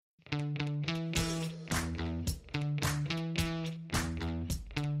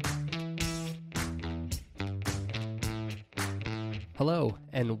Hello,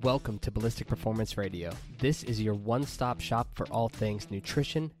 and welcome to Ballistic Performance Radio. This is your one-stop shop for all things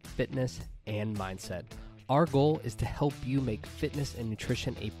nutrition, fitness, and mindset. Our goal is to help you make fitness and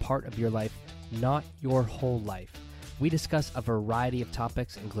nutrition a part of your life, not your whole life. We discuss a variety of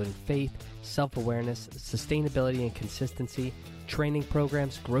topics, including faith, self-awareness, sustainability and consistency, training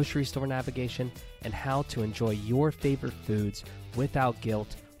programs, grocery store navigation, and how to enjoy your favorite foods without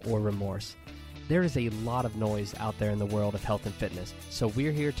guilt or remorse. There is a lot of noise out there in the world of health and fitness, so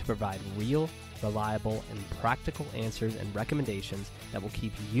we're here to provide real, reliable, and practical answers and recommendations that will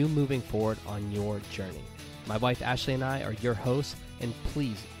keep you moving forward on your journey. My wife Ashley and I are your hosts, and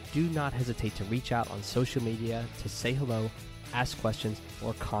please do not hesitate to reach out on social media to say hello, ask questions,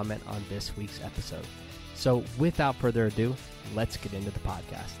 or comment on this week's episode. So without further ado, let's get into the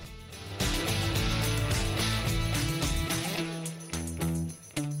podcast.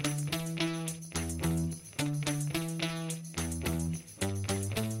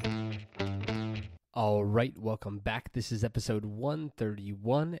 All right, welcome back. This is episode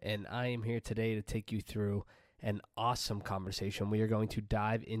 131, and I am here today to take you through an awesome conversation. We are going to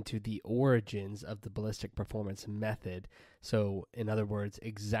dive into the origins of the ballistic performance method. So, in other words,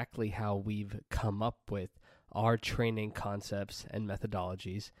 exactly how we've come up with our training concepts and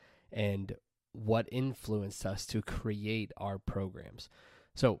methodologies and what influenced us to create our programs.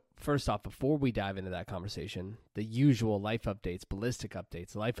 So, first off, before we dive into that conversation, the usual life updates, ballistic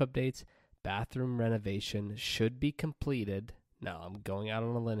updates, life updates. Bathroom renovation should be completed. Now, I'm going out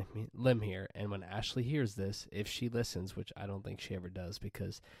on a limb here, and when Ashley hears this, if she listens, which I don't think she ever does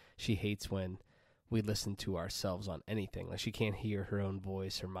because she hates when we listen to ourselves on anything. Like, she can't hear her own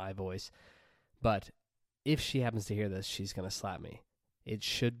voice or my voice. But if she happens to hear this, she's going to slap me. It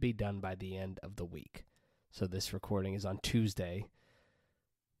should be done by the end of the week. So this recording is on Tuesday.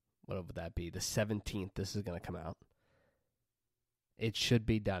 What would that be? The 17th, this is going to come out. It should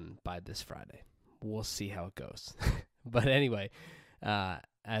be done by this Friday. We'll see how it goes. But anyway,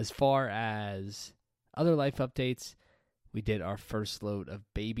 as far as other life updates, we did our first load of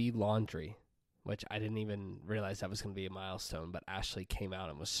baby laundry, which I didn't even realize that was going to be a milestone, but Ashley came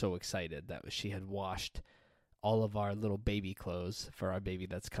out and was so excited that she had washed all of our little baby clothes for our baby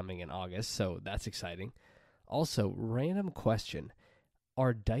that's coming in August, so that's exciting. Also, random question,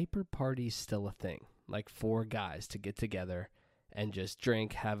 are diaper parties still a thing? Like 4 guys to get together and just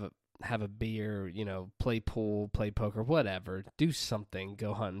drink, have a beer, play pool, play poker, whatever, do something,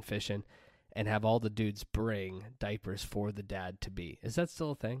 go hunting, fishing, and have all the dudes bring diapers for the dad-to-be. Is that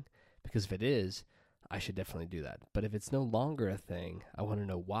still a thing? Because if it is, I should definitely do that. But if it's no longer a thing, I want to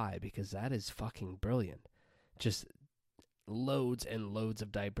know why, because that is fucking brilliant. Just loads and loads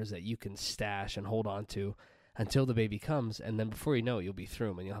of diapers that you can stash and hold on to until the baby comes, and then before you know it, you'll be through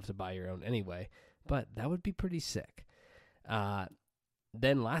them, and you'll have to buy your own anyway. But that would be pretty sick.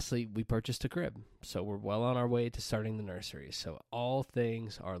 Then lastly, we purchased a crib. So we're well on our way to starting the nursery. So all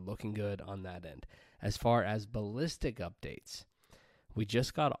things are looking good on that end. As far as ballistic updates, we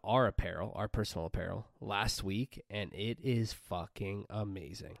just got our apparel, our personal apparel, last week, and it is fucking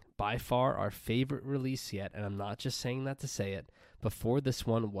amazing. By far our favorite release yet, and I'm not just saying that to say it. Before this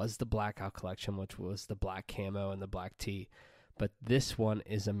one was the Blackout collection, which was the black camo and the black tee. But this one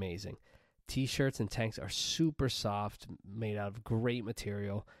is amazing. T-shirts and tanks are super soft, made out of great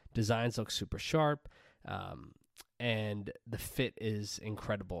material. Designs look super sharp, and the fit is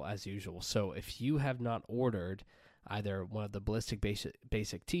incredible as usual. So if you have not ordered either one of the Ballistic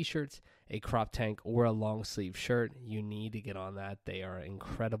Basic T-shirts, a crop tank, or a long sleeve shirt, you need to get on that. They are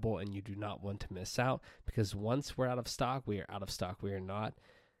incredible, and you do not want to miss out, because once we're out of stock, we are out of stock. We are not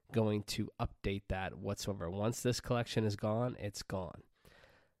going to update that whatsoever. Once this collection is gone, it's gone.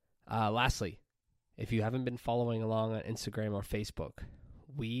 Lastly, if you haven't been following along on Instagram or Facebook,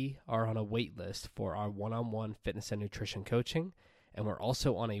 we are on a wait list for our one-on-one fitness and nutrition coaching, and we're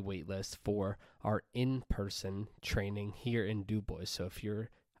also on a wait list for our in-person training here in DuBois. So if you're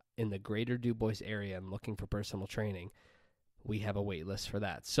in the greater DuBois area and looking for personal training, we have a wait list for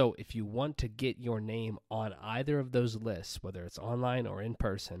that. So if you want to get your name on either of those lists, whether it's online or in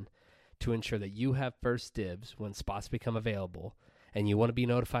person, to ensure that you have first dibs when spots become available, and you want to be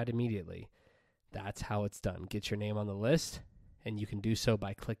notified immediately, that's how it's done. Get your name on the list, and you can do so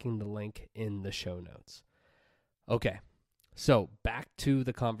by clicking the link in the show notes. Okay, so back to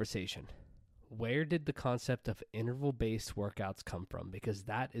the conversation. Where did the concept of interval-based workouts come from? Because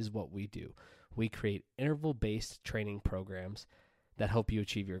that is what we do. We create interval-based training programs that help you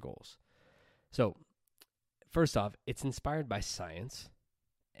achieve your goals. So, first off, it's inspired by science.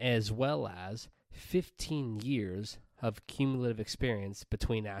 as well as 15 years of cumulative experience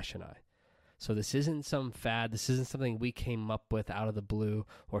between Ash and I. So this isn't some fad. This isn't something we came up with out of the blue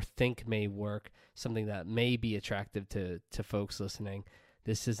or think may work, something that may be attractive to folks listening.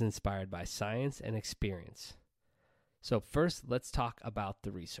 This is inspired by science and experience. So first, let's talk about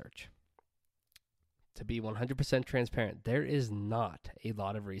the research. To be 100% transparent, there is not a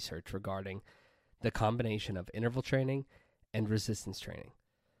lot of research regarding the combination of interval training and resistance training.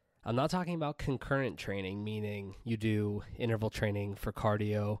 I'm not talking about concurrent training, meaning you do interval training for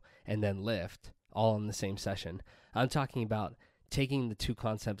cardio and then lift all in the same session. I'm talking about taking the two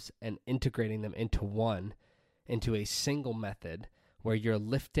concepts and integrating them into a single method where you're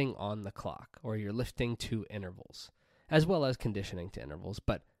lifting on the clock or you're lifting to intervals, as well as conditioning to intervals,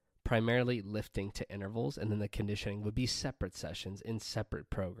 but primarily lifting to intervals, and then the conditioning would be separate sessions in separate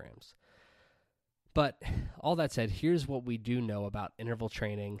programs. But all that said, here's what we do know about interval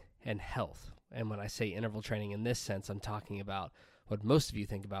training and health. And when I say interval training in this sense, I'm talking about what most of you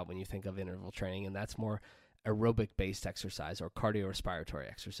think about when you think of interval training, and that's more aerobic-based exercise or cardiorespiratory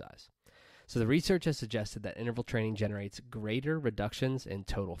exercise. So the research has suggested that interval training generates greater reductions in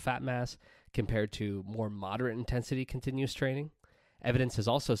total fat mass compared to more moderate intensity continuous training. Evidence has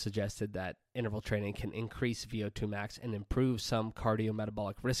also suggested that interval training can increase VO2 max and improve some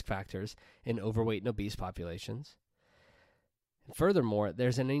cardiometabolic risk factors in overweight and obese populations. And furthermore,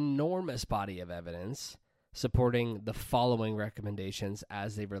 there's an enormous body of evidence supporting the following recommendations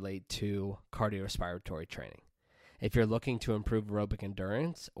as they relate to cardiorespiratory training. If you're looking to improve aerobic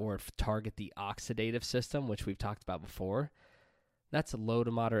endurance or target the oxidative system, which we've talked about before, that's low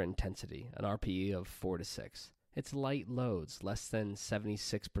to moderate intensity, an RPE of 4 to 6. It's light loads, less than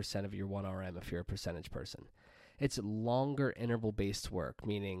 76% of your 1RM if you're a percentage person. It's longer interval-based work,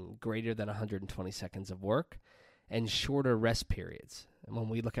 meaning greater than 120 seconds of work, and shorter rest periods. And when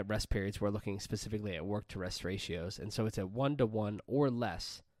we look at rest periods, we're looking specifically at work-to-rest ratios, and so it's at 1-to-1 or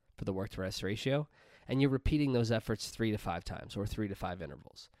less for the work-to-rest ratio, and you're repeating those efforts 3 to 5 times, or 3 to 5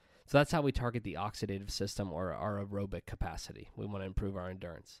 intervals. So that's how we target the oxidative system or our aerobic capacity. We want to improve our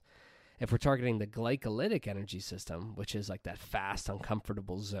endurance. If we're targeting the glycolytic energy system, which is like that fast,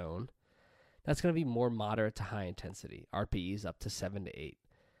 uncomfortable zone, that's going to be more moderate to high intensity, RPEs up to 7 to 8.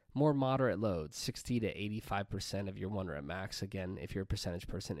 More moderate loads, 60 to 85% of your 1 rep max, again, if you're a percentage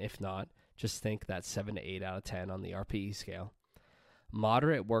person. If not, just think that 7 to 8 out of 10 on the RPE scale.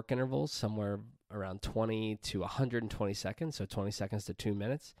 Moderate work intervals, somewhere around 20 to 120 seconds, so 20 seconds to 2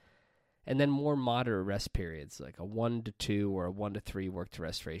 minutes. And then more moderate rest periods, like a 1-to-2 or a 1-to-3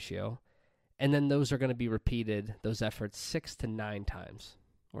 work-to-rest ratio. And then those are going to be repeated, those efforts, 6 to 9 times,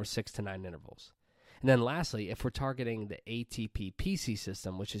 or 6 to 9 intervals. And then lastly, if we're targeting the ATP-PC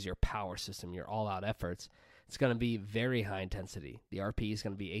system, which is your power system, your all-out efforts, it's going to be very high intensity. The RPE is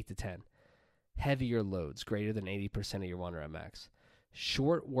going to be 8 to 10. Heavier loads, greater than 80% of your 1 rep max.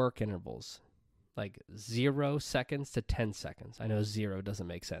 Short work intervals, like 0 seconds to 10 seconds. I know 0 doesn't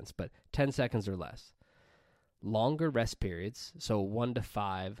make sense, but 10 seconds or less. Longer rest periods, so 1 to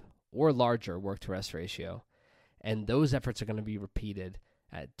 5 or larger work-to-rest ratio, and those efforts are going to be repeated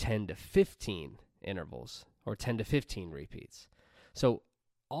at 10 to 15 intervals or 10 to 15 repeats. So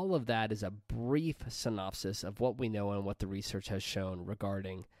all of that is a brief synopsis of what we know and what the research has shown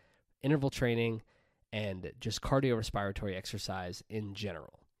regarding interval training and just cardiorespiratory exercise in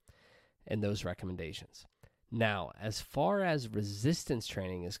general and those recommendations. Now, as far as resistance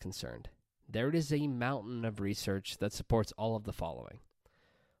training is concerned, there is a mountain of research that supports all of the following.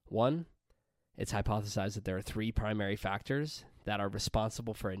 1, it's hypothesized that there are 3 primary factors that are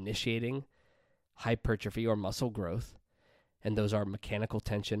responsible for initiating hypertrophy or muscle growth, and those are mechanical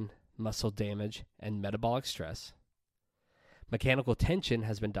tension, muscle damage, and metabolic stress. Mechanical tension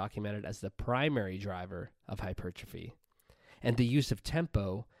has been documented as the primary driver of hypertrophy, and the use of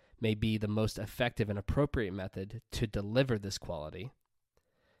tempo may be the most effective and appropriate method to deliver this quality.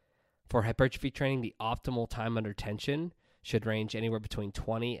 For hypertrophy training, the optimal time under tension should range anywhere between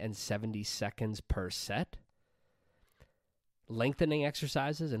 20 and 70 seconds per set. Lengthening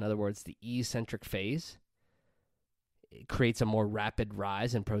exercises, in other words, the eccentric phase, it creates a more rapid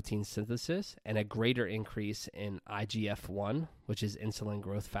rise in protein synthesis and a greater increase in IGF-1, which is insulin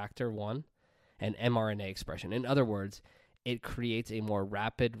growth factor 1, and mRNA expression. In other words, it creates a more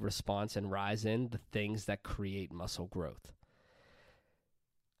rapid response and rise in the things that create muscle growth.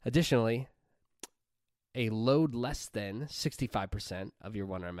 Additionally, a load less than 65% of your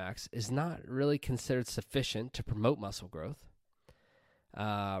 1 rep max is not really considered sufficient to promote muscle growth.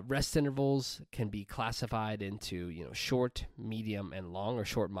 Rest intervals can be classified into, short, medium, and long, or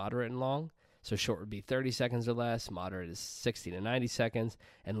short, moderate, and long. So short would be 30 seconds or less, moderate is 60 to 90 seconds,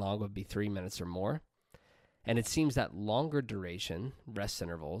 and long would be 3 minutes or more. And it seems that longer duration rest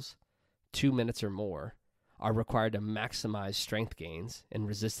intervals, 2 minutes or more, are required to maximize strength gains in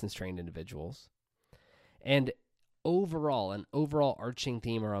resistance-trained individuals. And an overall arching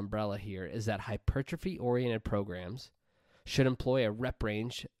theme or umbrella here is that hypertrophy-oriented programs should employ a rep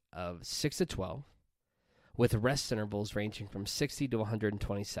range of 6 to 12, with rest intervals ranging from 60 to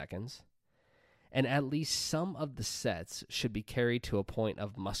 120 seconds, and at least some of the sets should be carried to a point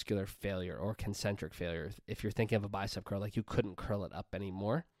of muscular failure or concentric failure. If you're thinking of a bicep curl, like you couldn't curl it up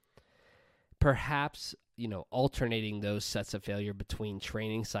anymore. Perhaps, alternating those sets of failure between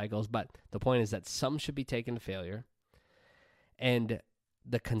training cycles, but the point is that some should be taken to failure, and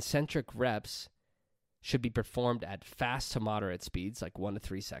the concentric reps should be performed at fast to moderate speeds, like 1 to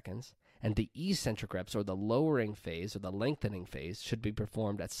 3 seconds, and the eccentric reps, or the lowering phase or the lengthening phase, should be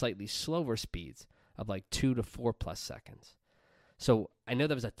performed at slightly slower speeds of like 2 to 4 plus seconds. So I know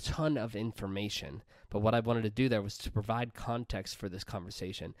that was a ton of information, but what I wanted to do there was to provide context for this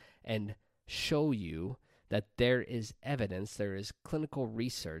conversation and show you that there is evidence, there is clinical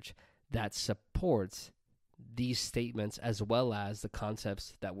research that supports these statements as well as the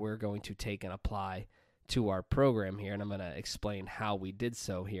concepts that we're going to take and apply to our program here, and I'm going to explain how we did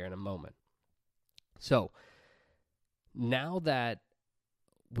so here in a moment. So now that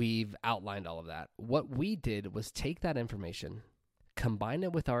we've outlined all of that, what we did was take that information, combine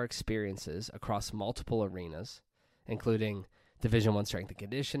it with our experiences across multiple arenas, including Division I strength and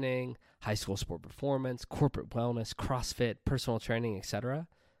conditioning, high school sport performance, corporate wellness, CrossFit, personal training, etc.,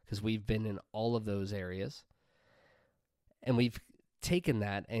 because we've been in all of those areas. And we've taken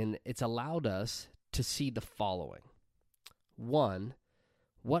that, and it's allowed us to see the following. 1,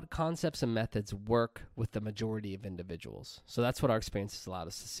 what concepts and methods work with the majority of individuals? So that's what our experience has allowed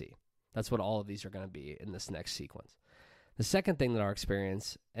us to see. That's what all of these are going to be in this next sequence. The second thing that our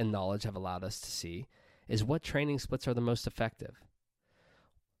experience and knowledge have allowed us to see is what training splits are the most effective,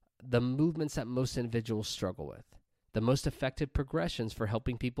 the movements that most individuals struggle with, the most effective progressions for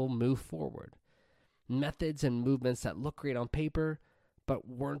helping people move forward, methods and movements that look great on paper but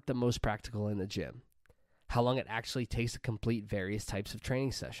weren't the most practical in the gym, how long it actually takes to complete various types of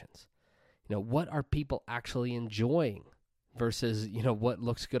training sessions, what are people actually enjoying versus, what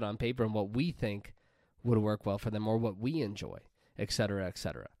looks good on paper and what we think would work well for them or what we enjoy, et cetera, et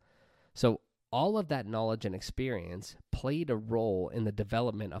cetera. So all of that knowledge and experience played a role in the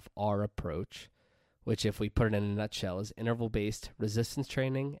development of our approach, which, if we put it in a nutshell, is interval-based resistance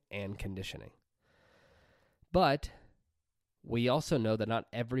training and conditioning. But we also know that not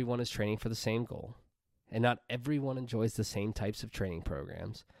everyone is training for the same goal, and not everyone enjoys the same types of training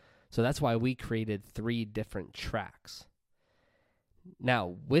programs. So that's why we created 3 different tracks.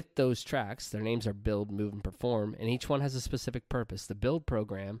 Now, with those tracks, their names are Build, Move, and Perform, and each one has a specific purpose. The Build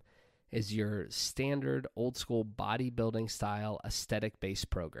program is your standard old-school bodybuilding style aesthetic-based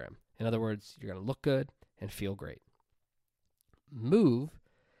program. In other words, you're going to look good and feel great. Move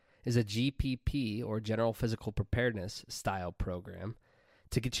is a GPP, or General Physical Preparedness style program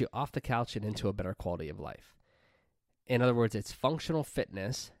to get you off the couch and into a better quality of life. In other words, it's functional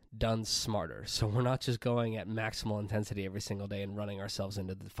fitness done smarter. So we're not just going at maximal intensity every single day and running ourselves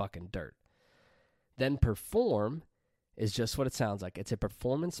into the fucking dirt. Then Perform is just what it sounds like. It's a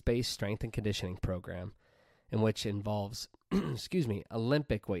performance-based strength and conditioning program in which involves,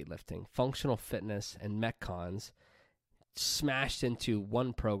 Olympic weightlifting, functional fitness, and Metcons smashed into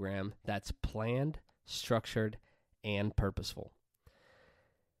one program that's planned, structured, and purposeful.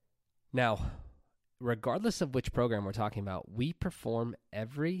 Now, regardless of which program we're talking about, we perform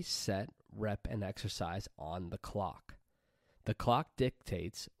every set, rep, and exercise on the clock. The clock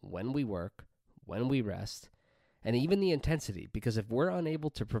dictates when we work, when we rest, and even the intensity, because if we're unable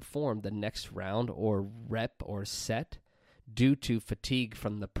to perform the next round or rep or set due to fatigue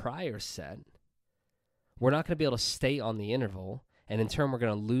from the prior set, we're not going to be able to stay on the interval, and in turn, we're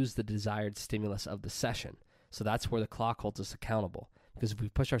going to lose the desired stimulus of the session. So that's where the clock holds us accountable, because if we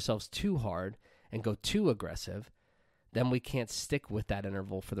push ourselves too hard and go too aggressive, then we can't stick with that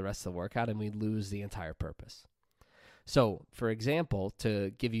interval for the rest of the workout, and we lose the entire purpose. So, for example,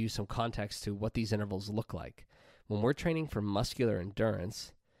 to give you some context to what these intervals look like, when we're training for muscular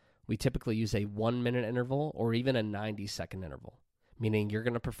endurance, we typically use a 1-minute interval or even a 90-second interval, meaning you're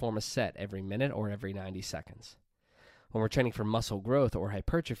going to perform a set every minute or every 90 seconds. When we're training for muscle growth or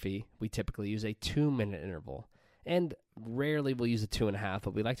hypertrophy, we typically use a 2-minute interval, and rarely we'll use a 2.5,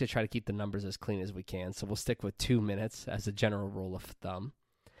 but we like to try to keep the numbers as clean as we can, so we'll stick with 2 minutes as a general rule of thumb.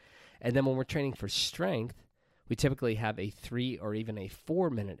 And then when we're training for strength, we typically have a 3 or even a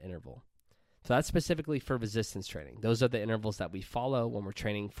 4-minute interval. So that's specifically for resistance training. Those are the intervals that we follow when we're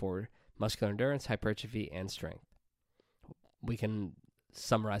training for muscular endurance, hypertrophy, and strength. We can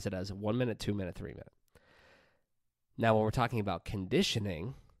summarize it as 1 minute, 2 minute, 3 minute. Now, when we're talking about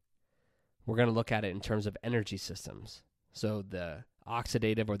conditioning, we're going to look at it in terms of energy systems. So the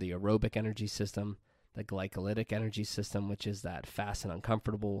oxidative or the aerobic energy system, the glycolytic energy system, which is that fast and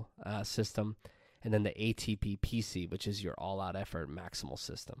uncomfortable system, and then the ATP-PC, which is your all-out effort maximal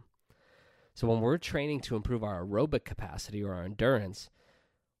system. So when we're training to improve our aerobic capacity or our endurance,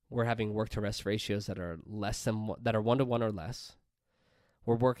 we're having work-to-rest ratios that are 1-to-1 or less.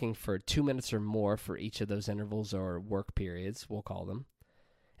 We're working for 2 minutes or more for each of those intervals or work periods, we'll call them.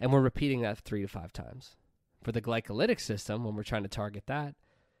 And we're repeating that 3 to 5 times. For the glycolytic system, when we're trying to target that,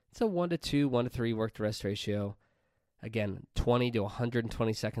 it's a 1-to-2, 1-to-3 work-to-rest ratio. Again, 20 to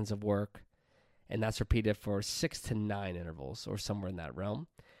 120 seconds of work, and that's repeated for 6 to 9 intervals or somewhere in that realm.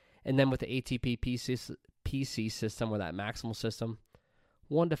 And then with the ATP-PC system or that maximal system,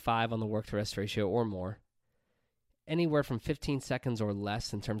 1 to 5 on the work-to-rest ratio or more. Anywhere from 15 seconds or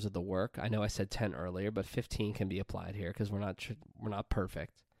less in terms of the work. I know I said 10 earlier, but 15 can be applied here because we're not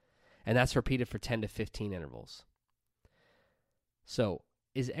perfect. And that's repeated for 10 to 15 intervals. So,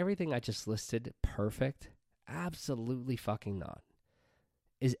 is everything I just listed perfect? Absolutely fucking not.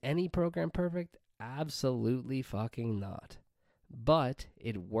 Is any program perfect? Absolutely fucking not. But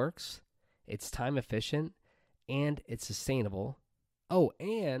it works, it's time efficient, and it's sustainable. Oh,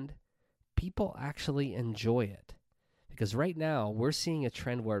 and people actually enjoy it. Because right now, we're seeing a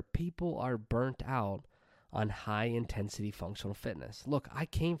trend where people are burnt out on high-intensity functional fitness. Look, I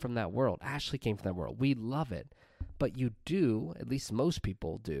came from that world. Ashley came from that world. We love it. But you do, at least most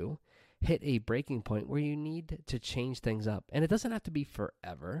people do, hit a breaking point where you need to change things up. And it doesn't have to be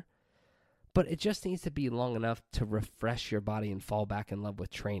forever, but it just needs to be long enough to refresh your body and fall back in love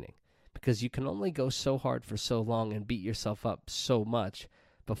with training. Because you can only go so hard for so long and beat yourself up so much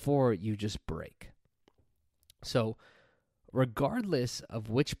before you just break. So, regardless of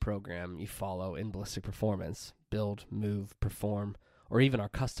which program you follow in Ballistic Performance, build, move, perform, or even our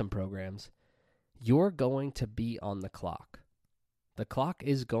custom programs, you're going to be on the clock. The clock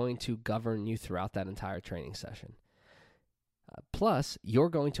is going to govern you throughout that entire training session. Plus, you're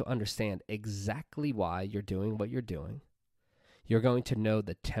going to understand exactly why you're doing what you're doing. You're going to know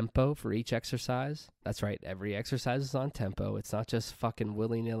the tempo for each exercise. That's right, every exercise is on tempo. It's not just fucking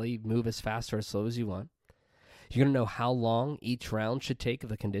willy-nilly, move as fast or as slow as you want. You're going to know how long each round should take of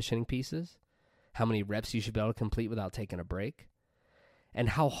the conditioning pieces, how many reps you should be able to complete without taking a break, and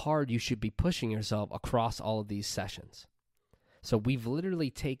how hard you should be pushing yourself across all of these sessions. So we've literally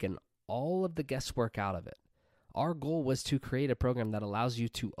taken all of the guesswork out of it. Our goal was to create a program that allows you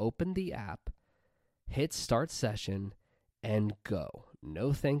to open the app, hit start session, and go.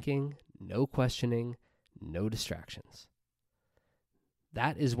 No thinking, no questioning, no distractions.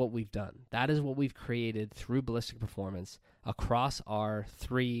 That is what we've done. That is what we've created through Ballistic Performance across our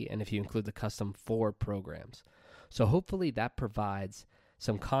 3, and if you include the custom 4 programs. So hopefully that provides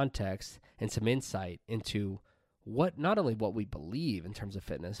some context and some insight into not only what we believe in terms of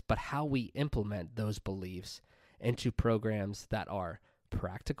fitness, but how we implement those beliefs into programs that are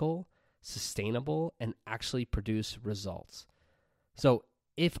practical, sustainable, and actually produce results. So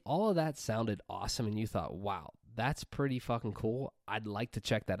if all of that sounded awesome and you thought, wow, that's pretty fucking cool, I'd like to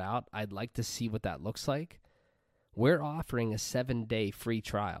check that out, I'd like to see what that looks like, we're offering a 7-day free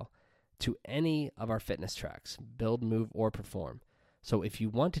trial to any of our fitness tracks, Build, Move, or Perform. So if you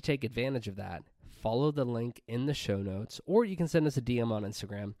want to take advantage of that, follow the link in the show notes, or you can send us a DM on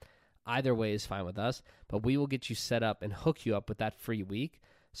Instagram. Either way is fine with us, but we will get you set up and hook you up with that free week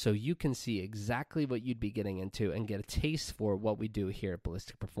so you can see exactly what you'd be getting into and get a taste for what we do here at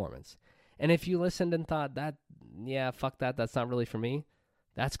Ballistic Performance. And if you listened and thought, fuck that, that's not really for me,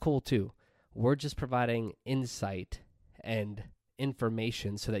 that's cool too. We're just providing insight and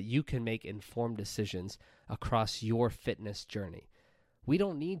information so that you can make informed decisions across your fitness journey. We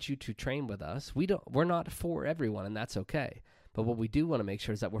don't need you to train with us. We're not for everyone, and that's okay. But what we do want to make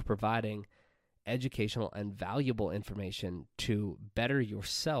sure is that we're providing educational and valuable information to better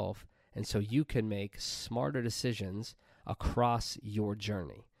yourself, and so you can make smarter decisions across your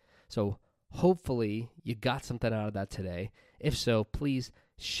journey. So hopefully you got something out of that today. If so, please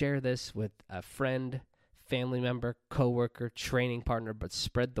share this with a friend, family member, coworker, training partner, but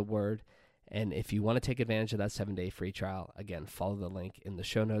spread the word. And if you want to take advantage of that 7-day free trial, again, follow the link in the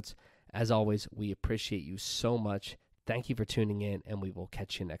show notes. As always, we appreciate you so much. Thank you for tuning in, and we will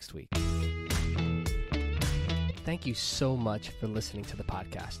catch you next week. Thank you so much for listening to the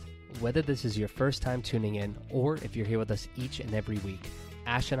podcast. Whether this is your first time tuning in or if you're here with us each and every week,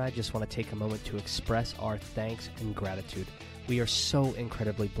 Ash and I just want to take a moment to express our thanks and gratitude. We are so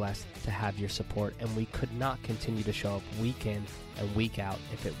incredibly blessed to have your support, and we could not continue to show up week in and week out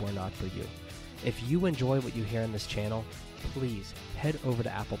if it were not for you. If you enjoy what you hear on this channel, please head over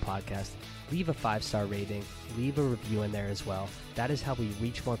to Apple Podcasts, leave a 5-star rating, leave a review in there as well. That is how we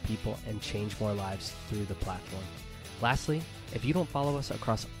reach more people and change more lives through the platform. Lastly, if you don't follow us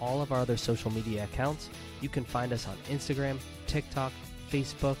across all of our other social media accounts, you can find us on Instagram, TikTok,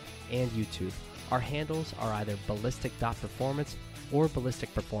 Facebook, and YouTube. Our handles are either ballistic.performance or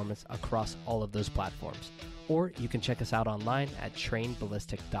ballistic performance across all of those platforms. Or you can check us out online at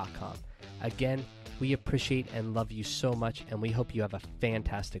trainballistic.com. Again, we appreciate and love you so much, and we hope you have a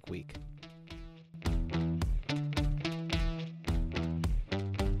fantastic week.